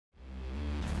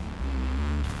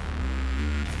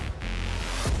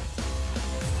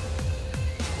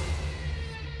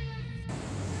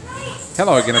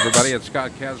Hello again, everybody. It's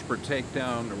Scott Casper,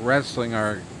 Takedown Wrestling.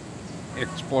 Our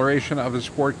exploration of the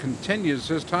sport continues.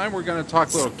 This time we're going to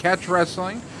talk a little catch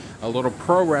wrestling, a little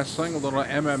pro wrestling, a little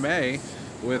MMA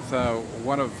with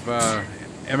one of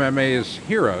MMA's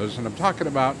heroes. And I'm talking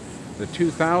about the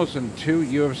 2002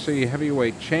 UFC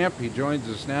heavyweight champ. He joins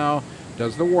us now,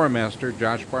 does the War Master,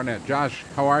 Josh Barnett. Josh,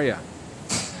 how are you?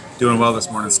 Doing well this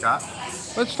morning, Scott.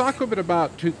 Let's talk a bit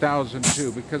about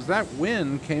 2002 because that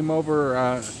win came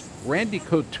over Randy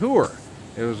Couture.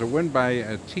 It was a win by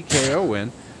a TKO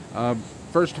win. Um,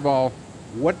 First of all,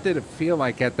 what did it feel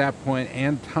like at that point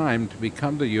and time to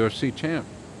become the UFC champ?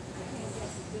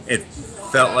 It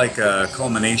felt like a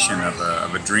culmination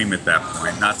of a dream at that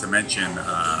point, not to mention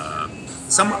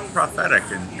somewhat prophetic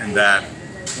in that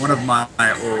one of my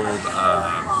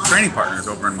old training partners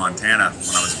over in Montana,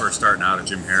 when I was first starting out at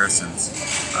Jim Harrison's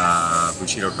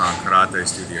Bushidokan Karate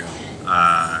Studio,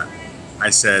 I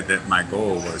said that my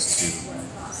goal was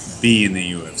to be in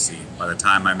the UFC by the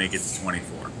time I make it to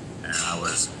 24. And I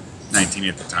was 19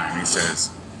 at the time. He says,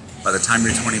 by the time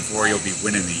you're 24, you'll be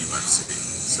winning the UFC.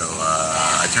 So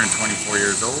I turned 24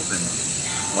 years old and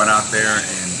went out there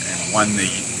and won the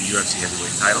UFC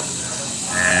heavyweight title.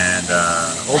 And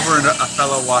over a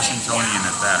fellow Washingtonian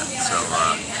at that. So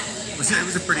it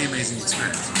was a pretty amazing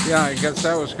experience. Yeah, I guess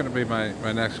that was going to be my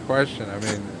next question. I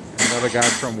mean, another guy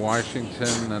from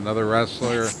Washington, another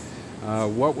wrestler.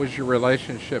 What was your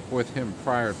relationship with him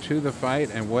prior to the fight,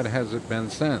 and what has it been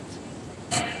since?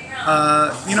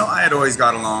 I had always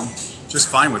got along just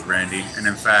fine with Randy, and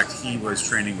in fact, he was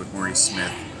training with Maurice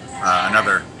Smith,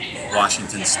 another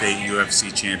Washington State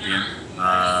UFC champion,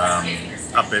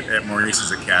 up at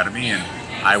Maurice's academy, and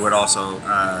I would also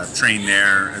train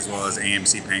there as well as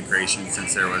AMC Pancration,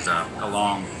 since there was a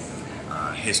long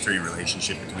history and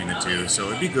relationship between the two. So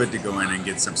it'd be good to go in and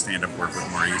get some stand-up work with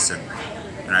Maurice, and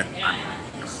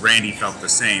Randy felt the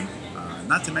same.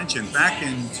 Not to mention, back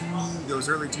in those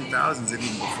early 2000s and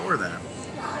even before that,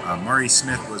 Maurice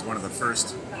Smith was one of the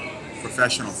first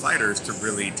professional fighters to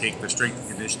really take the strength and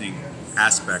conditioning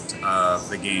aspect of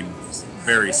the game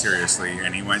very seriously.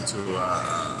 And he went to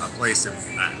a place that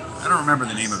I don't remember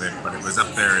the name of it, but it was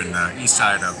up there in the east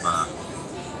side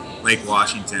of Lake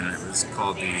Washington. And it was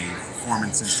called the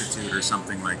Performance Institute or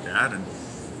something like that. And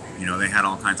they had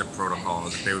all kinds of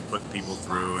protocols that they would put people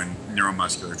through and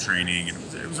neuromuscular training. And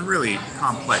it was a really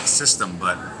complex system,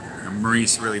 but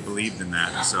Maurice really believed in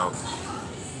that. And so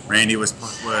Randy was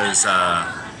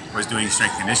doing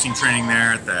strength conditioning training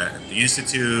there at the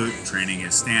Institute, training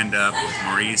his stand-up with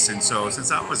Maurice. And so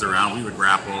since I was around, we would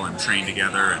grapple and train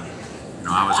together. And,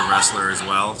 I was a wrestler as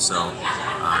well. So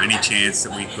any chance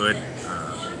that we could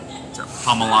to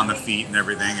pummel on the feet and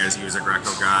everything, as he was a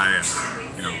Greco guy, and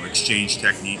exchange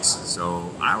techniques.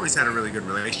 So I always had a really good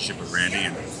relationship with Randy,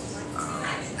 and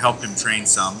helped him train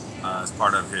some as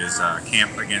part of his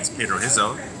camp against Pedro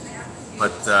Hizo.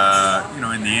 But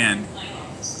in the end,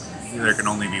 there can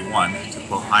only be one, to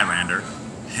quote Highlander,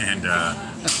 and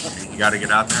you got to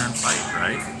get out there and fight,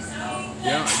 right?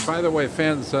 Yeah. By the way,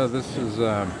 fans, this is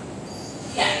a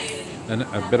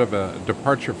bit of a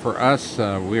departure for us.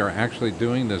 We are actually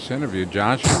doing this interview.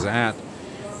 Josh is at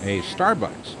a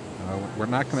Starbucks. We're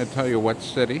not going to tell you what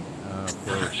city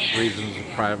for reasons of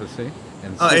privacy.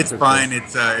 And It's fine.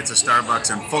 It's a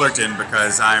Starbucks in Fullerton,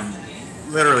 because I'm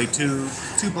literally two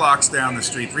blocks down the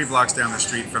street, 3 blocks down the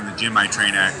street from the gym I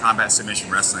train at, Combat Submission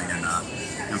Wrestling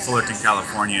in Fullerton,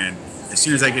 California. And as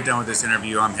soon as I get done with this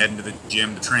interview, I'm heading to the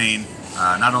gym to train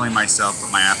not only myself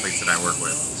but my athletes that I work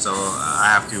with. So I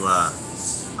have to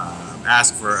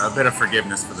ask for a bit of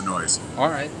forgiveness for the noise. All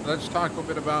right, let's talk a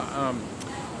bit about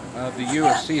the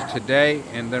UFC today,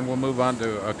 and then we'll move on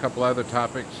to a couple other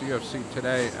topics. UFC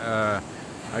today,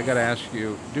 I got to ask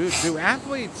you: do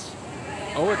athletes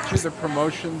owe it to the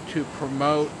promotion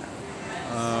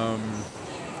um,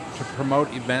 to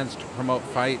promote events, to promote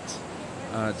fights?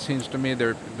 It seems to me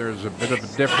there's a bit of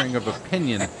a differing of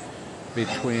opinion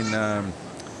between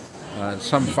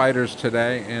some fighters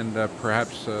today and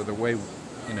perhaps the way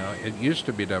it used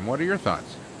to be done. What are your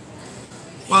thoughts?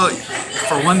 Well,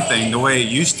 for one thing, the way it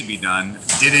used to be done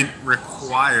didn't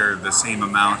require the same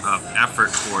amount of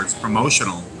effort towards the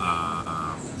promotional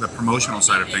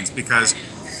side of things, because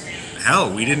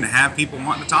hell, we didn't have people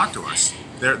wanting to talk to us.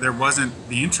 There wasn't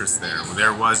the interest there.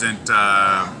 There wasn't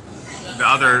a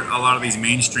lot of these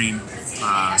mainstream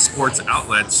sports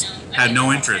outlets had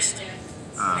no interest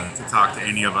to talk to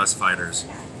any of us fighters.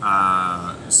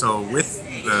 So with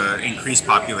the increased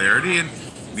popularity, and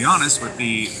to be honest, with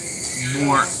the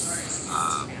more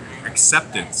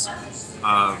acceptance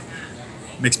of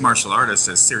mixed martial artists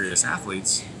as serious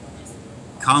athletes,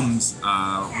 comes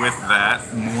with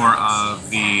that more of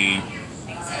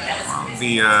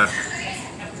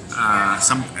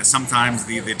sometimes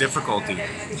the difficulty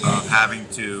of having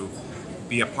to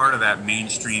be a part of that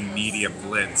mainstream media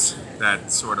blitz,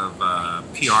 that sort of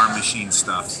PR machine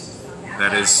stuff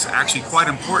that is actually quite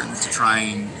important to try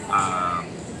and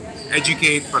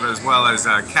educate, but as well as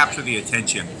capture the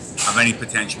attention of any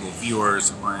potential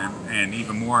viewers, and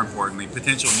even more importantly,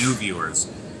 potential new viewers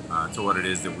to what it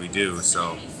is that we do.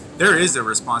 So there is a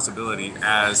responsibility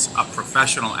as a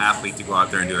professional athlete to go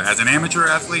out there and do that. As an amateur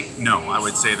athlete, no, I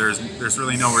would say there's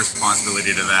really no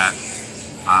responsibility to that.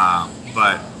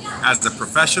 But as a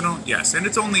professional, yes, and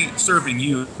it's only serving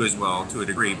you as well to a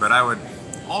degree. But I would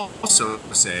also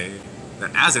say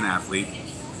that as an athlete,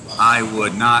 I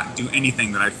would not do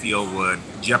anything that I feel would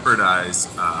jeopardize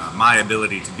my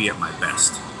ability to be at my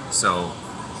best. So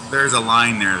there's a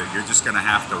line there that you're just going to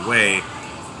have to weigh,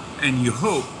 and you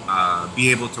hope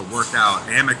be able to work out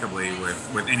amicably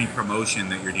with any promotion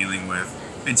that you're dealing with,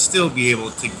 and still be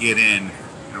able to get in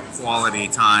quality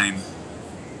time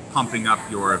pumping up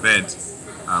your event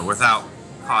without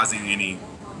causing any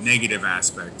negative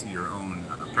aspect to your own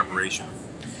preparation.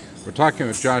 We're talking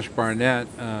with Josh Barnett,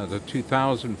 the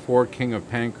 2004 King of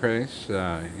Pancrase.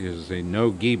 Is a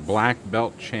no-gi black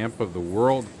belt champ of the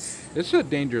world. This is a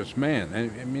dangerous man.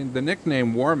 I mean, the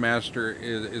nickname War Master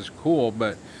is cool,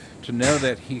 but to know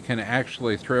that he can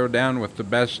actually throw down with the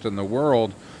best in the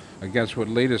world, I guess would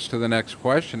lead us to the next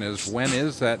question: is when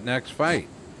is that next fight?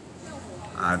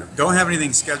 Don't have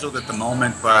anything scheduled at the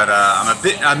moment, but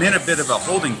I'm in a bit of a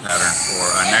holding pattern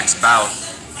for a next bout.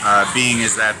 Being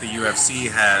is that the UFC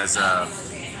has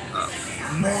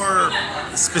more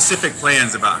specific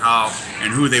plans about how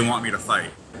and who they want me to fight.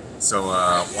 So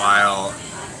while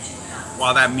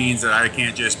that means that I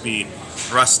can't just be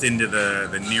thrust into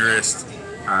the nearest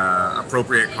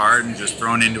appropriate card and just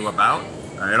thrown into a bout,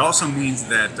 it also means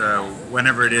that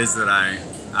whenever it is that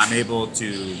I'm able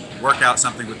to work out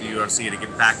something with the UFC to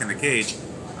get back in the cage,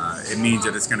 it means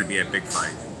that it's going to be a big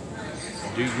fight.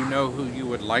 Do you know who you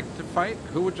would like to fight?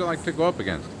 Who would you like to go up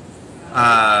against?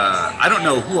 I don't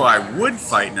know who I would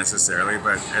fight necessarily,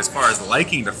 but as far as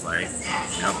liking to fight,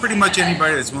 pretty much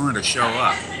anybody that's willing to show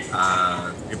up,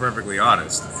 to be perfectly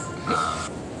honest.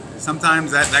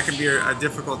 Sometimes that can be a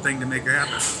difficult thing to make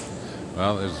happen.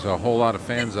 Well, there's a whole lot of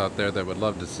fans out there that would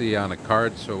love to see you on a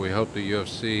card, so we hope the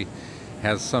UFC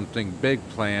has something big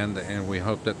planned, and we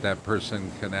hope that that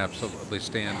person can absolutely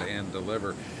stand and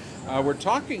deliver. We're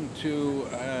talking to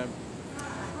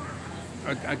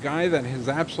a guy that has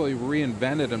absolutely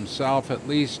reinvented himself. At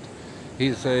least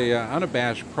he's a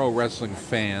unabashed pro wrestling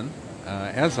fan,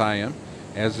 as I am,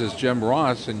 as is Jim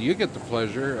Ross, and you get the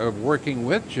pleasure of working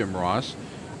with Jim Ross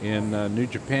in New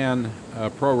Japan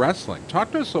Pro Wrestling.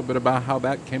 Talk to us a little bit about how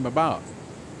that came about.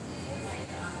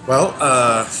 Well,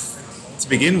 to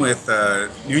begin with,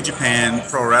 New Japan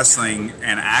Pro Wrestling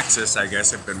and Axis, I guess,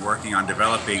 have been working on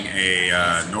developing a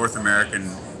North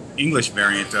American English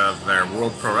variant of their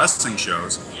World Pro Wrestling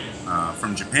shows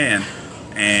from Japan,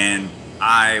 and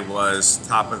I was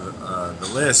top of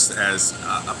the list as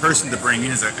a person to bring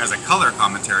in as a color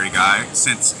commentary guy,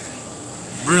 since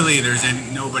really there's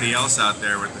nobody else out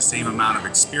there with the same amount of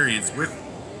experience with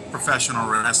professional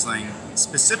wrestling,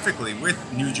 specifically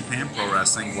with New Japan Pro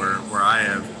Wrestling, where I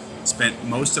have spent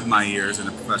most of my years in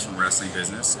the professional wrestling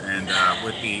business, and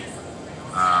with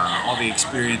all the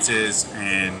experiences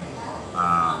and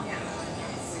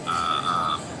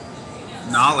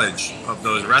knowledge of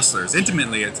those wrestlers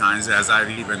intimately at times, as I've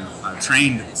even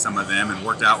trained some of them and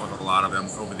worked out with a lot of them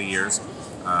over the years.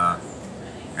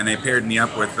 And they paired me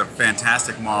up with the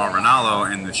fantastic Mauro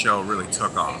Ranallo, and the show really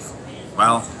took off.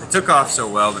 Well, it took off so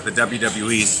well that the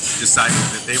WWE decided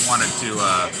that they wanted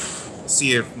to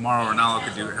see if Mauro Ranallo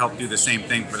could help do the same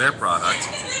thing for their product,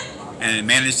 and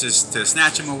managed to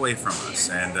snatch him away from us.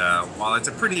 And while it's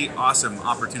a pretty awesome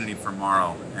opportunity for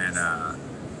Mauro, and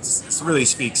it really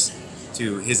speaks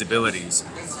to his abilities,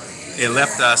 it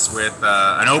left us with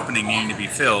an opening needing to be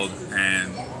filled,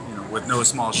 and with no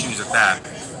small shoes at that.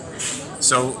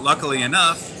 So luckily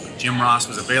enough, Jim Ross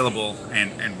was available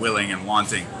and willing and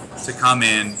wanting to come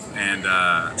in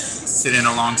and sit in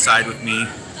alongside with me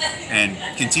and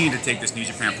continue to take this New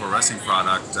Japan Pro Wrestling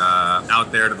product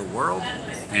out there to the world,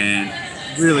 and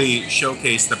really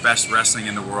showcase the best wrestling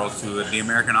in the world to the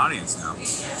American audience now.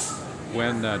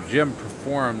 When Jim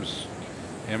performs,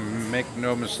 and make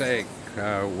no mistake,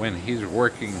 when he's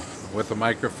working with a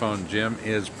microphone, Jim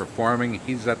is performing.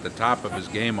 He's at the top of his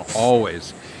game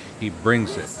always. He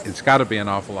brings it. It's got to be an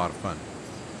awful lot of fun.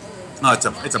 Oh,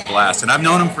 it's a blast, and I've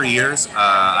known him for years.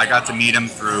 I got to meet him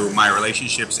through my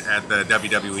relationships at the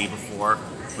WWE before,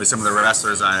 with some of the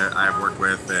wrestlers I've worked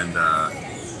with, and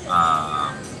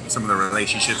some of the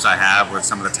relationships I have with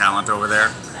some of the talent over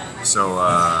there. So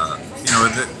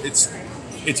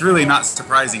it's really not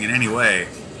surprising in any way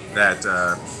that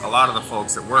a lot of the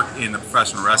folks that work in the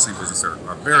professional wrestling business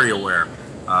are very aware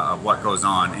of what goes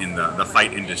on in the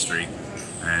fight industry.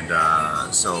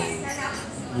 And so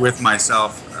with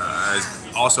myself as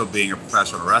also being a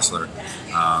professional wrestler,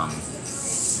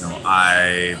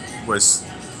 I was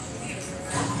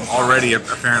already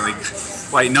apparently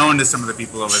quite known to some of the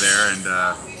people over there. And,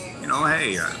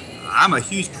 hey, I'm a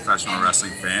huge professional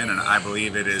wrestling fan, and I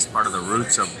believe it is part of the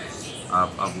roots of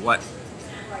what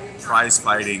prize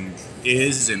fighting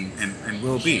is and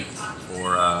will be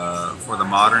for the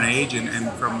modern age and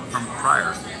from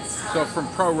prior. So from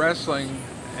pro wrestling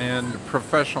and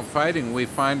professional fighting, we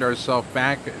find ourselves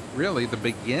back at really the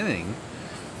beginning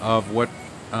of what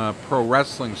pro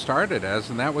wrestling started as,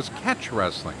 and that was catch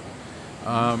wrestling.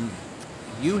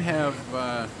 You have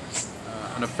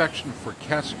an affection for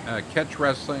catch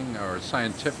wrestling, or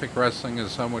scientific wrestling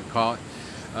as some would call it.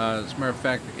 As a matter of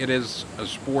fact, it is a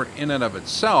sport in and of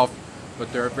itself,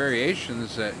 but there are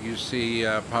variations that you see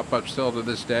pop up still to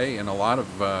this day in a lot of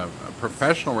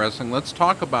professional wrestling. Let's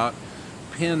talk about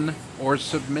pin or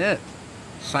submit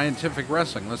scientific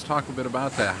wrestling. Let's talk a bit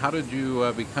about that. How did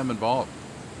you become involved?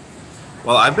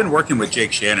 Well, I've been working with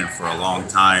Jake Shannon for a long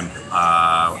time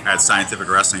at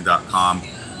scientificwrestling.com.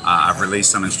 I've released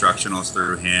some instructionals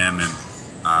through him, and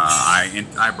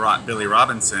I brought Billy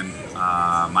Robinson,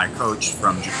 my coach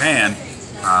from Japan,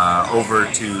 over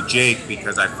to Jake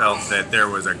because I felt that there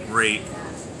was a great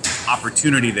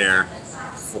opportunity there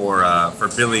for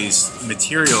Billy's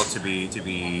material to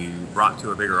be brought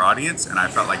to a bigger audience, and I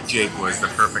felt like Jake was the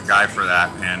perfect guy for that.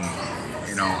 And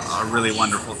a really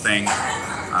wonderful thing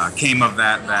came of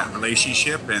that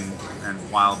relationship. And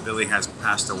while Billy has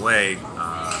passed away,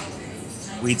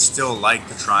 we'd still like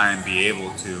to try and be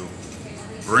able to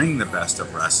bring the best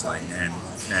of wrestling, and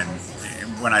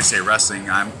when I say wrestling,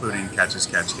 I'm including Catch as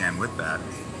Catch Can with that,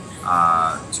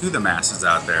 to the masses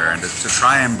out there, and to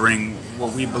try and bring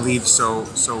what we believe so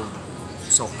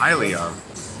highly of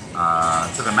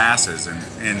to the masses.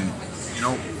 And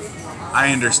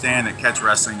I understand that catch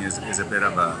wrestling is a bit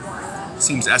of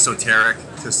seems esoteric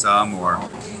to some, or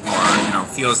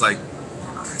feels like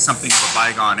something of a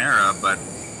bygone era, but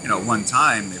one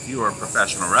time, if you were a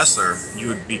professional wrestler, you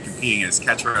would be competing as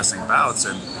catch wrestling bouts,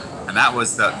 and that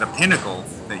was the pinnacle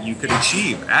that you could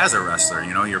achieve as a wrestler.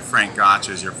 Your Frank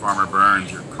Gotches, your Farmer Burns,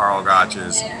 your Carl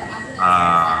Gotches,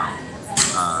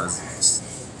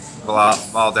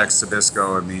 Valdex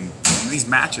Sabisco. I mean, these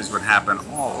matches would happen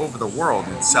all over the world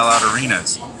in sellout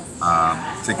arenas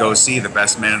to go see the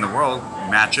best men in the world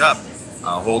match up,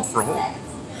 hold for hold.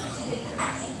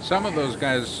 Some of those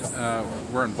guys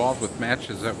were involved with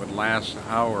matches that would last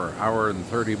hour and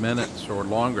 30 minutes or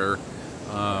longer.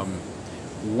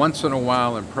 Once in a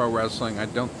while in pro wrestling, I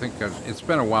don't think it's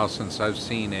been a while since I've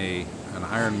seen an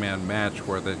Ironman match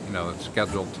where the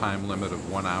scheduled time limit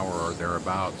of 1 hour or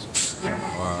thereabouts.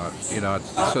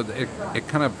 So it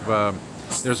kind of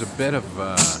there's a bit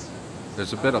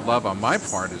of love on my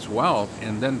part as well,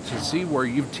 and then to see where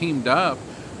you've teamed up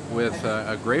with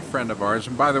a great friend of ours.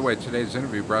 And by the way, today's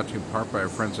interview brought to you in part by our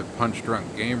friends at Punch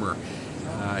Drunk Gamer.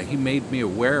 He made me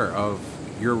aware of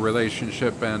your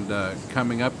relationship and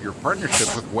coming up your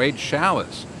partnership with Wade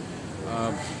Chalice.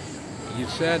 You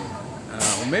said,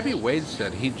 or maybe Wade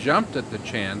said, he jumped at the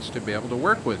chance to be able to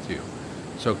work with you.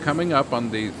 So coming up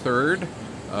on the 3rd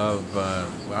of,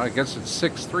 I guess it's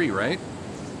 6/3, right?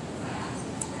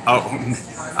 Oh,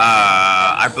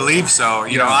 I believe so.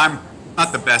 I'm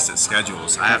not the best at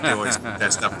schedules. I have to always put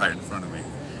that stuff right in front of me.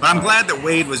 But I'm glad that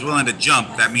Wade was willing to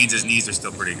jump. That means his knees are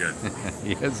still pretty good.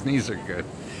 Yeah, his knees are good.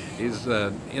 He's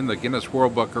in the Guinness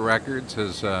World Book of Records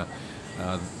as the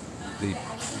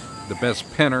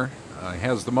best pinner.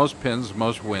 Has the most pins,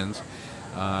 most wins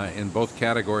in both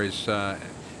categories.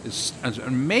 It's an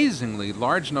amazingly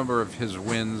large number of his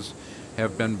wins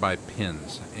have been by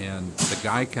pins, and the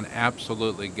guy can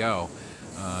absolutely go.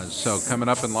 So coming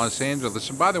up in Los Angeles,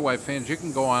 and by the way, fans, you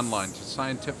can go online to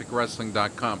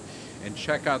scientificwrestling.com and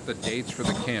check out the dates for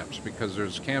the camps, because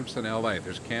there's camps in LA,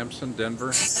 there's camps in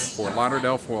Denver, Fort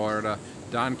Lauderdale, Florida,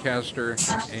 Doncaster,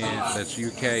 and that's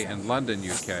UK, and London,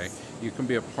 UK. You can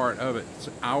be a part of it. It's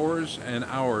hours and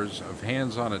hours of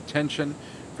hands-on attention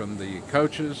from the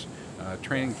coaches,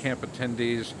 training camp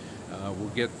attendees. We'll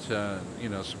get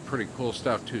some pretty cool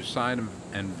stuff too. Signed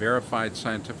and verified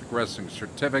scientific wrestling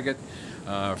certificate,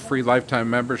 free lifetime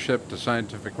membership to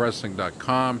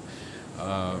scientificwrestling.com.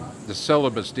 The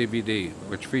syllabus DVD,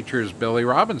 which features Billy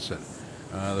Robinson,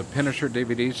 The Finisher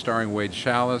DVD starring Wade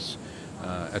Chalice,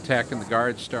 Attacking the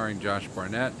Guard starring Josh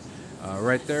Barnett.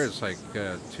 Right there, it's like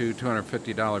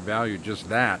 $250 value, just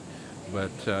that.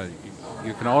 But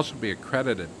you can also be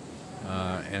accredited,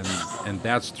 and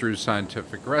that's through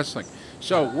Scientific Wrestling.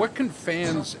 So, what can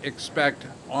fans expect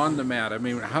on the mat? I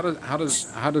mean, how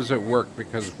does it work?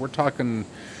 Because we're talking,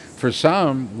 for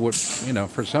some,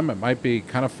 for some it might be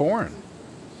kind of foreign.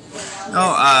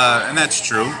 No, and that's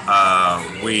true.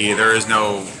 There is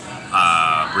no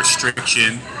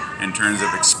restriction in terms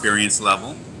of experience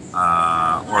level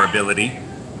or ability.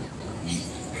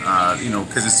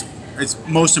 Because it's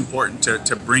most important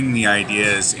to bring the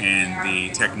ideas and the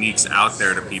techniques out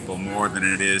there to people more than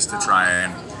it is to try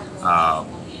and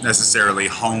necessarily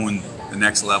hone the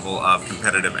next level of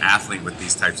competitive athlete with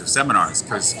these types of seminars.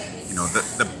 Because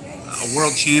a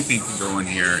world champion can go in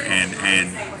here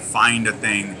and find a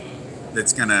thing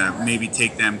that's going to maybe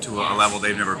take them to a level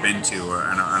they've never been to, or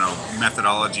a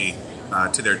methodology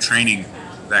to their training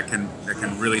that can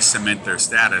really cement their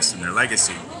status and their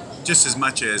legacy. Just as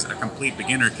much as a complete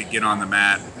beginner could get on the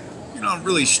mat,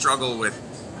 really struggle with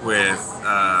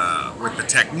the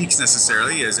techniques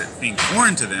necessarily as it being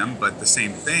foreign to them, but the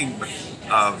same thing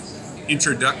of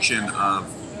introduction of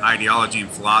ideology and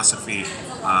philosophy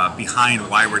behind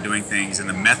why we're doing things and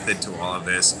the method to all of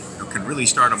this can really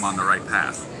start them on the right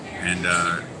path. And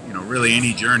really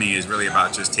any journey is really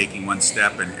about just taking one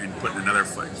step and putting another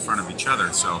foot in front of each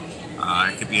other. So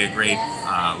it could be a great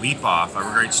leap off, a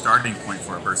great starting point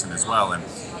for a person as well. And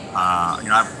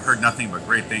I've heard nothing but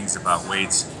great things about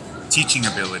Wade's teaching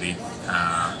ability,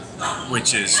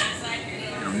 which is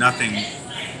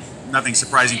nothing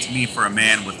surprising to me for a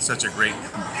man with such a great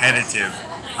competitive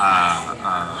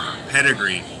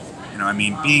pedigree.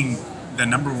 Being the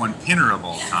 #1 pinner of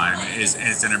all time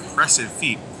is an impressive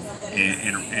feat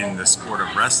in the sport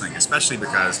of wrestling, especially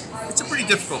because it's a pretty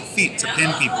difficult feat to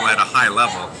pin people at a high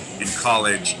level in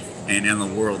college and in the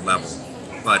world level.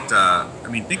 But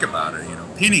think about it.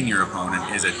 Pinning your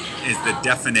opponent is the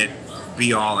definite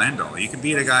be-all, end-all. You can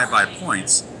beat a guy by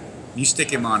points. You stick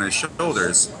him on his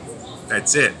shoulders.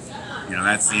 That's it.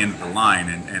 That's the end of the line,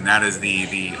 and that is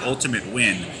the ultimate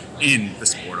win in the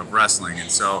sport of wrestling.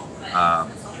 And so, a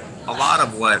lot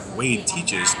of what Wade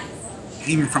teaches,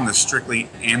 even from the strictly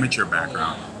amateur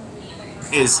background,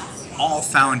 is all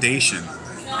foundation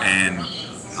and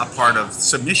a part of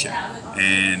submission,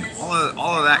 and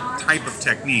all of that type of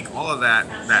technique, all of that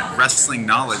wrestling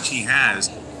knowledge he has,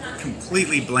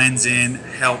 completely blends in,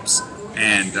 helps,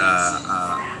 and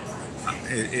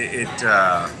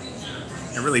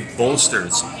it really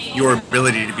bolsters your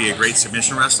ability to be a great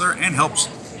submission wrestler, and helps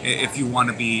if you want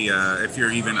to be, if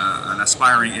you're even an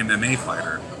aspiring MMA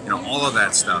fighter. All of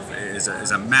that stuff is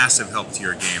a massive help to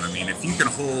your game. If you can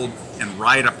hold and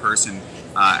ride a person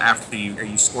after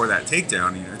you score that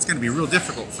takedown, it's going to be real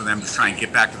difficult for them to try and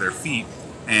get back to their feet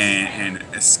and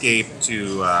escape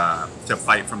to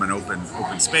fight from an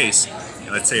open space.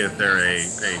 Let's say that they're a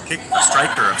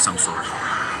striker of some sort.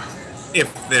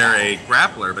 If they're a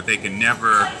grappler, but they can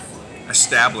never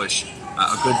establish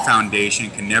a good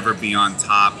foundation, can never be on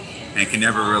top, and can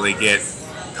never really get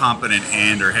competent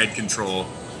hand or head control,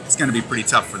 it's going to be pretty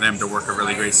tough for them to work a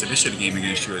really great submission game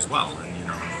against you as well. And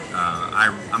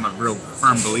I'm a real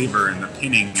firm believer in the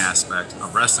pinning aspect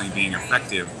of wrestling being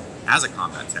effective as a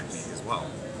combat technique as well.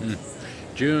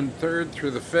 June 3rd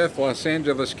through the 5th, Los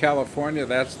Angeles, California.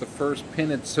 That's the first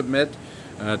Pin and Submit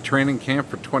training camp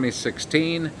for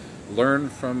 2016. Learn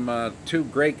from two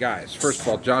great guys. First of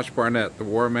all, Josh Barnett, the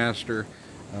War Master,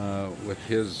 with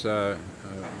his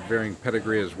varying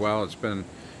pedigree as well. It's been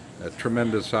a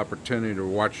tremendous opportunity to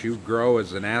watch you grow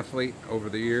as an athlete over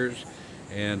the years,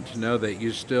 and to know that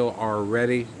you still are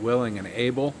ready, willing, and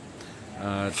able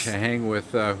to hang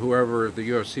with whoever the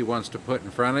UFC wants to put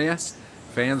in front of you.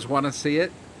 Fans want to see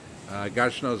it.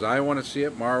 Gosh knows I want to see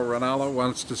it. Mauro Ranallo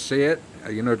wants to see it.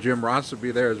 Jim Ross will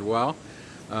be there as well.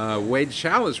 Wade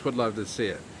Chalice would love to see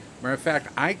it. Matter of fact,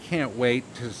 I can't wait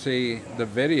to see the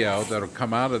video that'll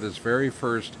come out of this very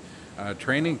first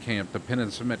training camp, the Pin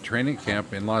and Submit training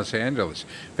camp in Los Angeles.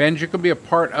 Fans, you can be a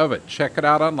part of it. Check it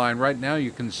out online right now.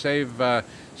 You can save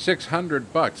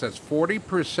 $600. That's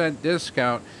 40%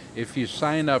 discount if you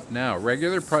sign up now.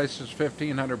 Regular price is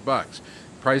 $1,500.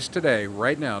 Price today,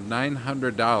 right now,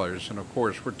 $900. And of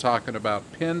course, we're talking about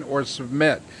Pin or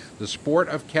Submit, the sport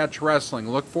of catch wrestling.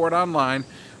 Look for it online.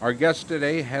 Our guest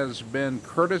today has been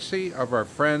courtesy of our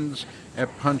friends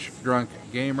at Punch Drunk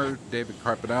Gamer, David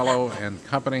Carpinello and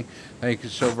company. Thank you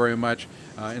so very much.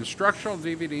 Instructional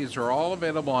DVDs are all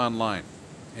available online.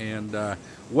 And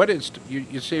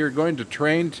you say you're going to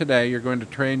train today. You're going to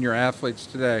train your athletes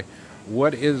today.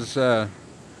 What is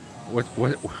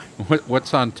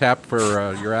What's on tap for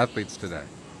your athletes today?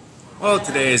 Well,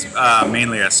 today is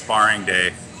mainly a sparring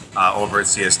day over at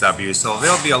CSW, so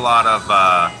there'll be a lot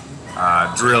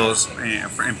of drills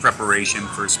in preparation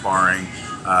for sparring.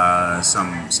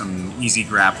 Some easy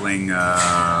grappling,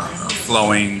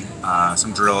 flowing,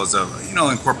 some drills of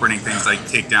incorporating things like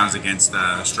takedowns against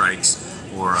strikes,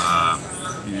 or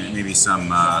maybe some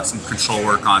control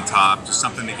work on top, just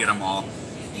something to get them all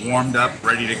warmed up,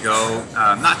 ready to go,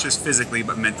 not just physically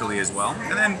but mentally as well.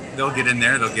 And then they'll get in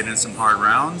there, they'll get in some hard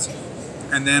rounds,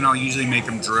 and then I'll usually make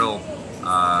them drill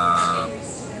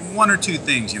one or two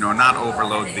things, not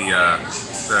overload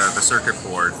the circuit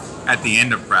board at the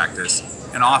end of practice.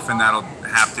 And often that'll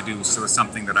have to do with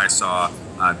something that I saw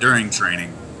during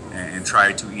training, and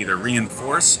try to either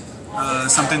reinforce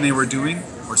something they were doing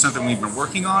or something we've been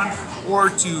working on, or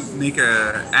to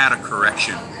add a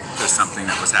correction to something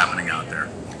that was happening out there.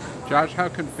 Josh, how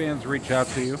can fans reach out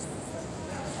to you?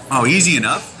 Oh, easy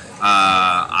enough.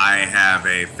 I have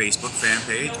a Facebook fan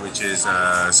page, which is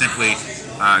simply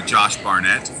Josh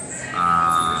Barnett.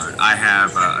 I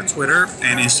have a Twitter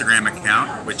and Instagram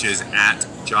account, which is at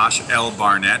Josh L.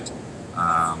 Barnett,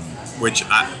 which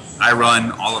I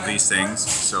run all of these things.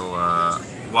 So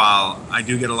while I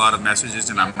do get a lot of messages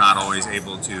and I'm not always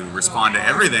able to respond to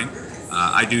everything,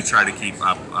 I do try to keep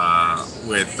up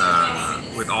with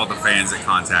all the fans that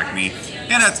contact me.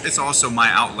 And it's also my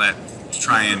outlet to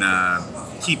try and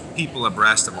keep people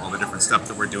abreast of all the different stuff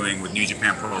that we're doing with New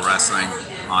Japan Pro Wrestling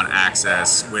on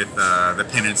Access, with the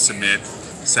Pin and Submit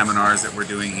seminars that we're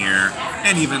doing here,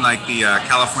 and even like the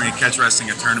California Catch Wrestling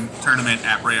tournament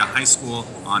at Brea High School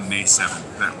on May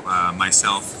 7th that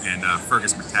myself and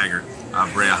Fergus McTaggart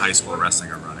of Brea High School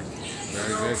Wrestling are running. Very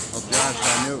good. Well, Josh,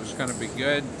 I knew it was going to be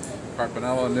good.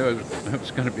 Carpinello knew it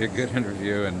was going to be a good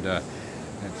interview, and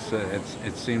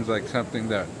it seems like something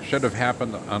that should have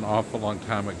happened an awful long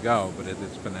time ago, but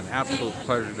it's been an absolute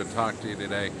pleasure to talk to you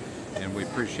today, and we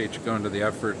appreciate you going to the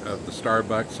effort of the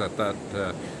Starbucks. I thought,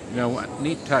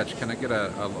 neat touch. Can I get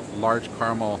a large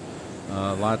caramel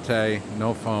latte,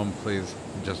 no foam, please,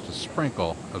 and just a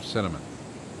sprinkle of cinnamon?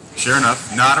 Sure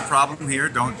enough, not a problem here.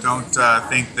 Don't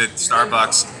think that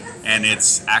Starbucks and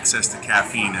its access to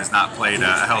caffeine has not played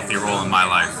a healthy role in my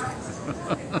life.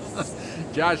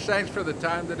 Josh, thanks for the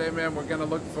time today, man. We're going to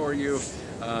look for you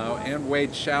and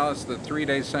Wade Chalice. The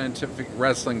 3-day Scientific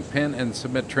Wrestling Pin and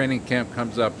Submit Training Camp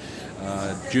comes up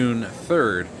June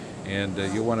 3rd, and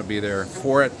you'll want to be there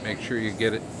for it. Make sure you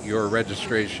get your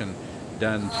registration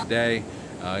done today.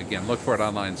 Again, look for it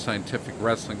online,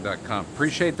 scientificwrestling.com.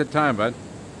 Appreciate the time, bud.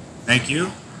 Thank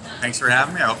you. Thanks for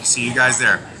having me. I hope to see you guys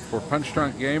there. For Punch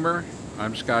Drunk Gamer,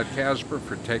 I'm Scott Casper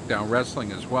for Takedown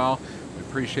Wrestling as well. We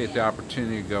appreciate the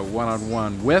opportunity to go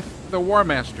one-on-one with the War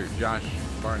Master, Josh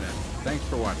Barnett. Thanks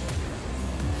for watching.